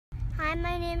Hi,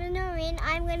 my name is Noreen.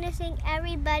 I'm going to sing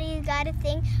Everybody's Got a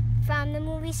Thing from the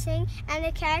movie Sing, and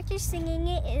the character singing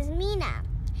it is Mina.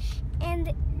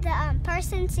 And the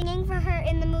person singing for her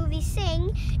in the movie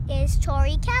Sing is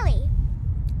Tori Kelly.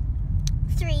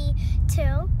 3, 2,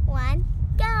 1,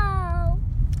 go!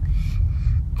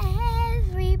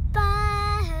 Everybody's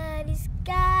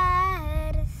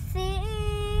got a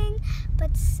thing,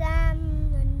 but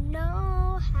some don't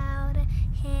know how to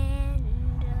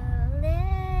handle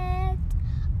it.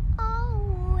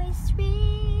 Always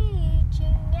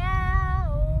reaching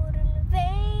out in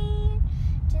vain,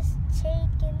 just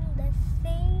taking the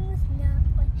things not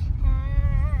worth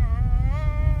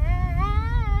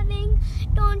having.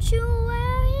 Don't you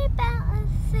worry about a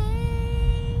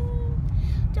thing.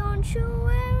 Don't you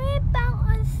worry about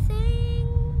a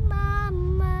thing,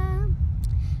 Mama,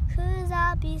 'cause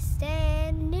I'll be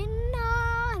standing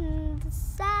on the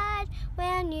side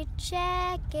when you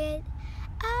check it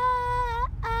out.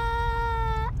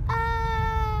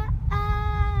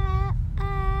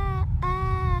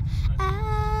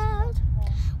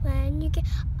 When you get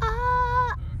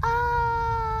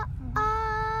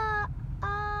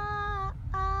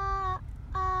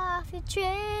off your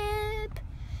trip.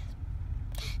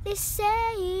 They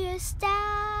say your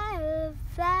style of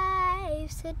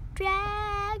life's a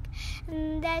drag,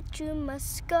 and that you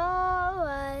must go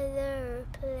other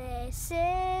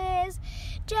places.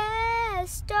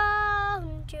 Just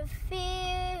don't you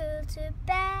feel too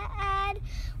bad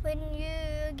when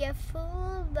you get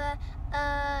fooled by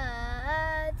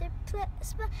other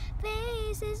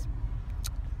places.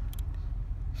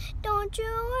 Don't you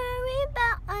worry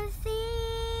about a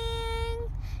thing.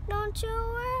 Don't you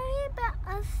worry about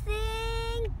a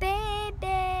thing,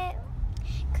 baby,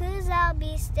 'cause I'll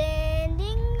be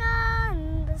standing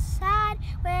on the side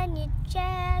when you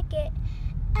check it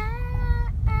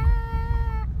out.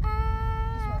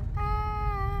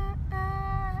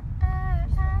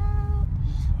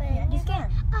 When you get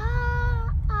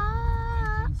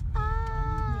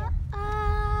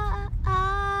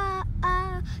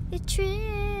your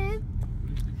trip.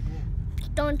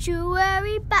 Don't you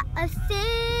worry about a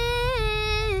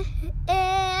thing.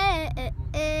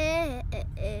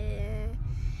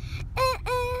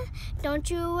 Don't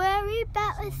you worry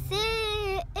about a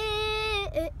thing.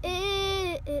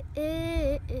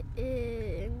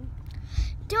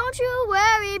 Don't you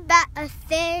worry about a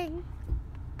thing.